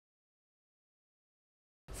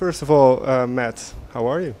First of all, Matt, how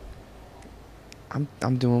are you?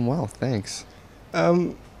 I'm doing well, thanks.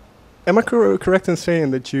 Um, am I correct in saying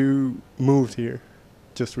that you moved here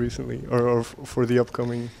just recently, or for the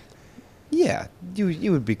upcoming? Yeah,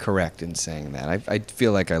 you would be correct in saying that. I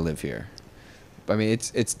feel like I live here. I mean,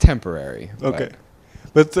 it's temporary. Okay,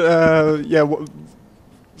 But but yeah,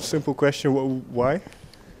 simple question: why?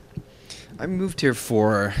 I moved here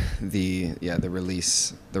for the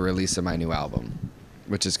release of my new album,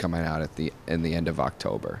 which is coming out in the end of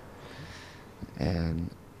October. And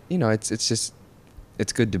it's just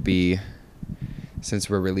it's good to be, since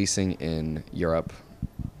we're releasing in Europe.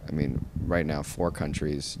 I mean, right now 4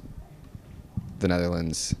 countries: the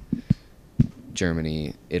Netherlands,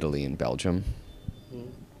 Germany, Italy, and Belgium.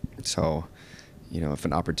 So, if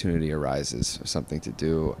an opportunity arises or something to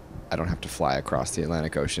do, I don't have to fly across the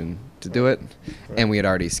Atlantic Ocean to do it. Right. And we had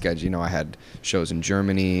already scheduled, I had shows in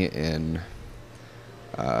Germany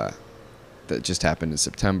that just happened in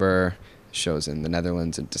September, shows in the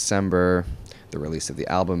Netherlands in December, the release of the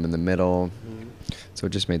album in the middle. So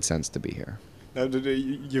it just made sense to be here. Now,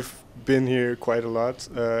 you've been here quite a lot.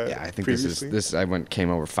 Yeah, I think previously.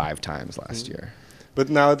 came over 5 times last year. But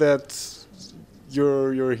now that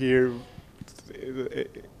you're here,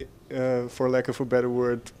 for lack of a better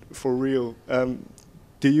word, for real,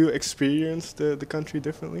 do you experience the country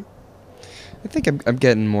differently? I think I'm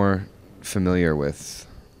getting more familiar with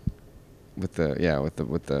the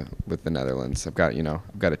Netherlands. I've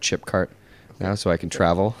got a chip cart now, so I can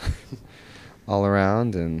travel all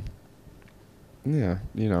around, and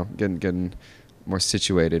getting more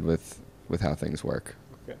situated with how things work.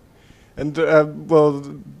 Okay, and well,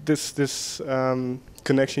 this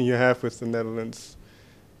connection you have with the Netherlands.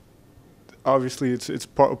 Obviously, it's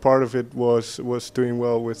part of it was doing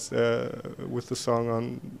well with the song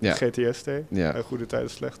on GTS-T. Yeah. Goede tijden,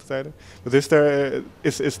 slechte tijden. But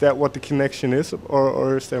is that what the connection is,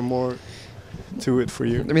 or is there more to it for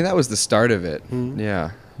you? I mean, that was the start of it. Mm.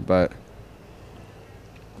 Yeah, but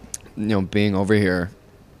being over here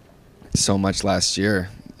so much last year,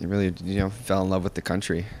 you really fell in love with the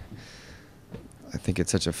country. I think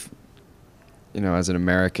it's such a as an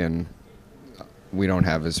American, we don't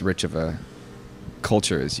have as rich of a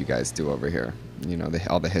culture as you guys do over here.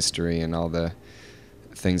 All the history and all the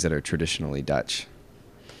things that are traditionally Dutch.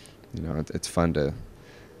 It's fun to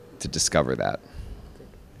discover that.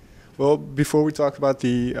 Well, before we talk about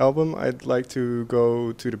the album, I'd like to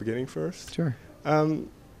go to the beginning first. Sure.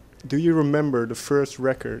 Do you remember the first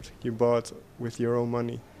record you bought with your own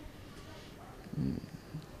money?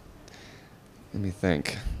 Let me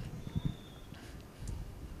think.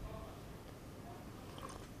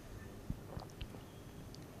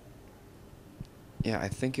 Yeah, I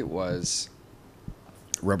think it was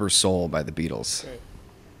Rubber Soul by the Beatles,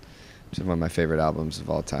 which is one of my favorite albums of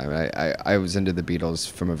all time. I was into the Beatles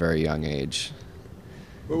from a very young age.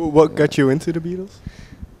 What got you into the Beatles?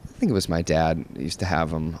 I think it was my dad. He used to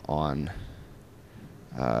have them on,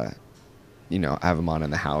 have them on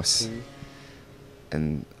in the house.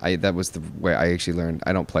 And that was the way I actually learned.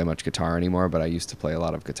 I don't play much guitar anymore, but I used to play a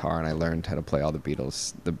lot of guitar, and I learned how to play all the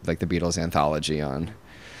Beatles, the Beatles anthology on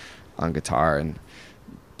guitar.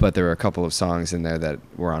 But there were a couple of songs in there that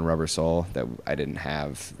were on Rubber Soul that I didn't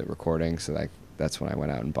have the recording, so that's when I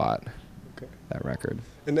went out and bought that record.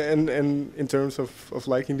 And in terms of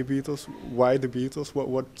liking the Beatles, why the Beatles?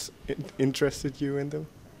 What interested you in them?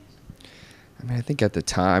 I mean, I think at the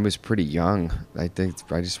time I was pretty young. I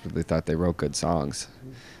just really thought they wrote good songs.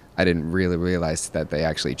 I didn't really realize that they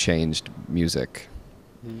actually changed music,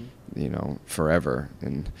 forever,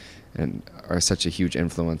 and are such a huge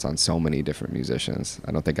influence on so many different musicians.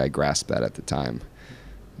 I don't think I grasped that at the time.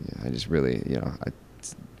 I just really, I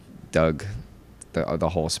dug the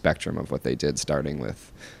whole spectrum of what they did, starting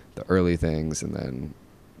with the early things and then,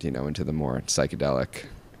 into the more psychedelic,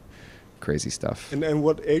 crazy stuff. And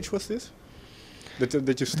what age was this? That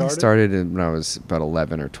you started? I started when I was about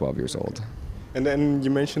 11 or 12 years old. And then you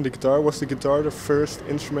mentioned the guitar. Was the guitar the first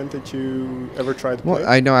instrument that you ever tried to play? Well,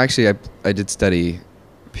 I know actually I did study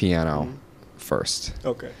piano first.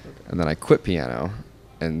 Okay. And then I quit piano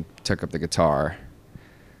and took up the guitar.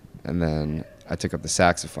 And then I took up the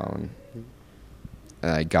saxophone.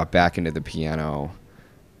 And I got back into the piano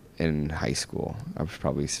in high school. I was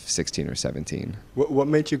probably 16 or 17. What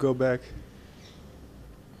made you go back?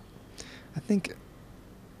 I think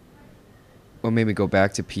what made me go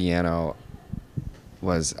back to piano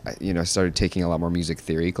was, I started taking a lot more music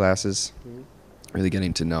theory classes, really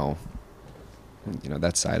getting to know,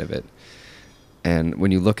 that side of it. And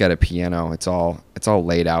when you look at a piano, it's all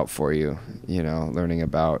laid out for you, learning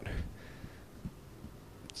about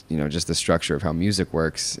just the structure of how music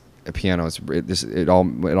works. A piano it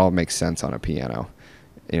all makes sense on a piano.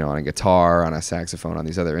 On a guitar, on a saxophone, on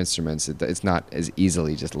these other instruments, it's not as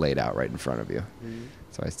easily just laid out right in front of you. Mm-hmm.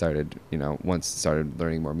 So I started, once started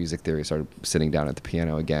learning more music theory, started sitting down at the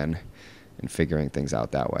piano again and figuring things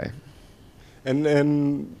out that way.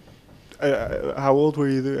 And how old were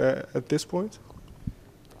you at this point?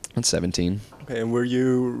 I'm 17. Okay, and were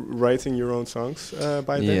you writing your own songs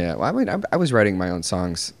by then? Yeah, well, I mean, I was writing my own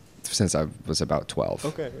songs since I was about 12.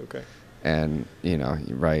 Okay. And, you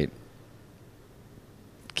write,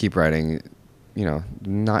 keep writing,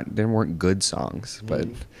 they weren't good songs, but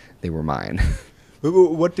they were mine.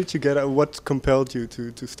 What did you get out? What compelled you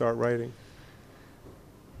to start writing?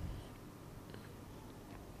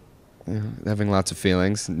 Having lots of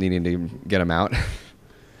feelings, needing to get them out.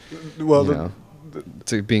 Well,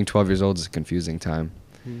 being 12 years old is a confusing time.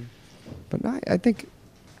 But no, I think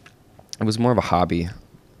it was more of a hobby.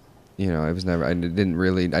 It was never. I didn't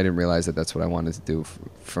realize that that's what I wanted to do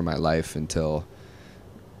for my life until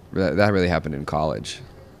that really happened in college.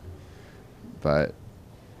 But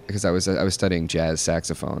because I was studying jazz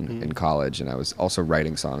saxophone in college, and I was also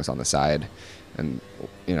writing songs on the side. And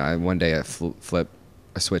one day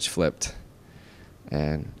a switch flipped,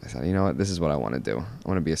 and I thought, you know what, this is what I want to do. I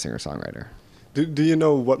want to be a singer-songwriter. Do you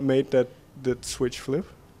know what made that switch flip?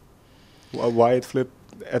 Why it flipped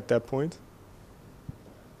at that point?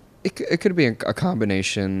 It could be a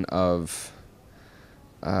combination of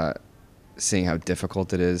seeing how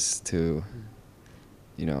difficult it is to,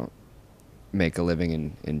 make a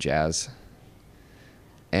living in jazz,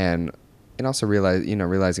 and also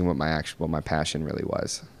realizing what my passion really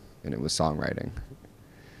was, and it was songwriting.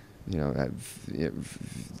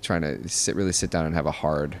 Trying to really sit down and have a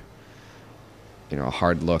hard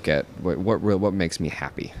look at what makes me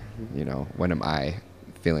happy. When am I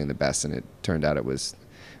feeling the best? And it turned out it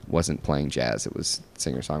wasn't playing jazz, it was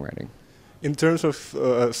singer-songwriting. In terms of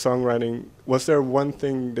songwriting, was there one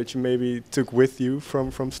thing that you maybe took with you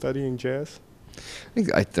from studying jazz? I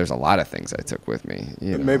think there's a lot of things I took with me.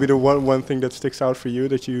 Maybe the one thing that sticks out for you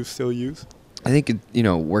that you still use? I think,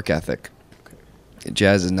 work ethic. Okay.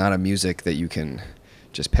 Jazz is not a music that you can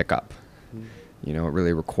just pick up. It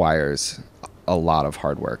really requires a lot of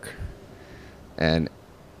hard work. And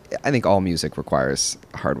I think all music requires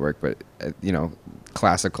hard work, but,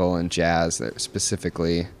 classical and jazz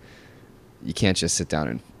specifically, you can't just sit down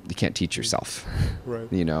and you can't teach yourself.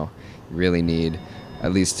 Right. You really need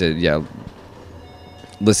at least to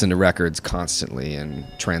listen to records constantly and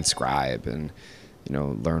transcribe and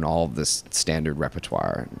learn all of this standard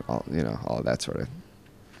repertoire and all of that sort of.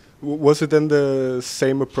 Was it then the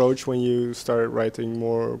same approach when you started writing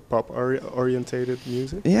more pop orientated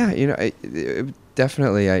music? Yeah, it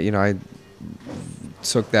definitely. I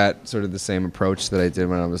took that sort of the same approach that I did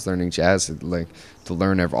when I was learning jazz, like to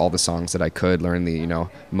learn all the songs that I could, learn the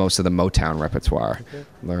most of the Motown repertoire,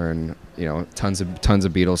 learn tons of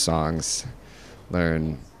Beatles songs,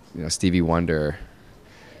 learn Stevie Wonder,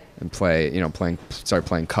 and start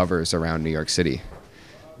playing covers around New York City,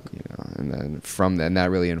 and then that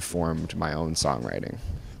really informed my own songwriting.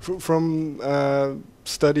 From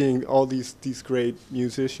studying all these great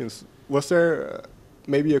musicians, was there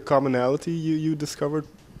maybe a commonality you discovered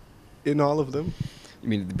in all of them? You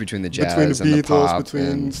mean between the jazz between the and Beatles, the pop,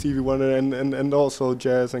 between Stevie Wonder and also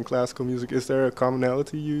jazz and classical music? Is there a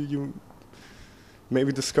commonality you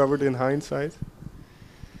maybe discovered in hindsight?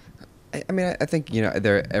 I mean, I think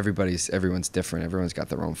everyone's different. Everyone's got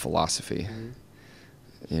their own philosophy.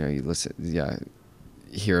 You listen,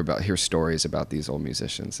 hear stories about these old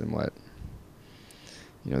musicians and what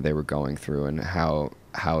they were going through and how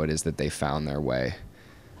it is that they found their way.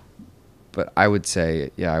 But I would say,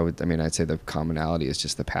 I'd say the commonality is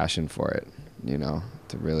just the passion for it.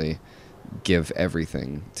 To really give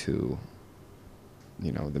everything to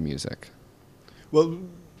the music. Well,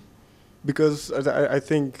 because I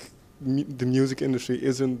think the music industry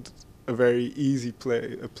isn't a very easy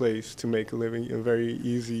place to make a living, a very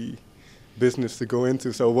easy business to go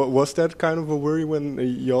into. So was that kind of a worry when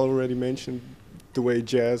you already mentioned the way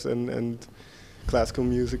jazz and classical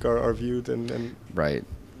music are viewed? And Right.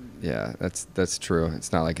 Yeah, that's true.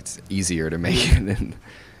 It's not like it's easier to make it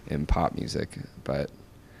in pop music, but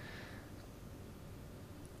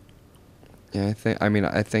yeah,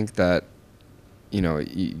 I think that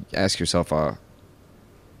you ask yourself a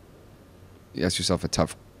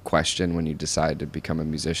tough question when you decide to become a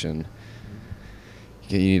musician.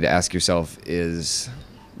 You need to ask yourself, is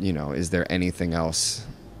there anything else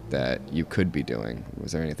that you could be doing?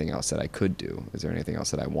 Was there anything else that I could do? Is there anything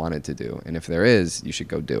else that I wanted to do? And if there is, you should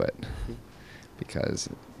go do it. Because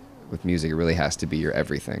with music, it really has to be your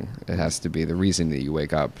everything. It has to be the reason that you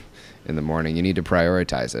wake up in the morning. You need to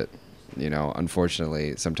prioritize it. You know,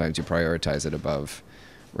 unfortunately, sometimes you prioritize it above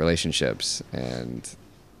relationships and,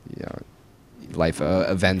 you know, life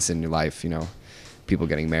events in your life. You know, people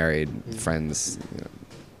getting married, friends, you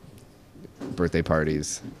know, birthday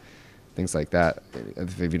parties, things like that.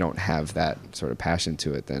 If you don't have that sort of passion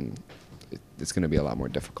to it, then it's going to be a lot more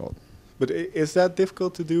difficult. But is that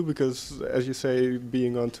difficult to do? Because, as you say,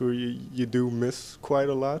 being on tour, you do miss quite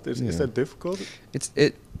a lot. Is that difficult?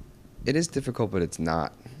 It is difficult, but it's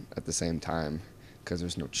not at the same time, because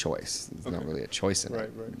there's no choice. There's not really a choice in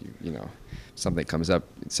it. Right. You know, something comes up,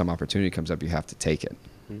 some opportunity comes up, you have to take it.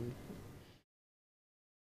 Mm-hmm.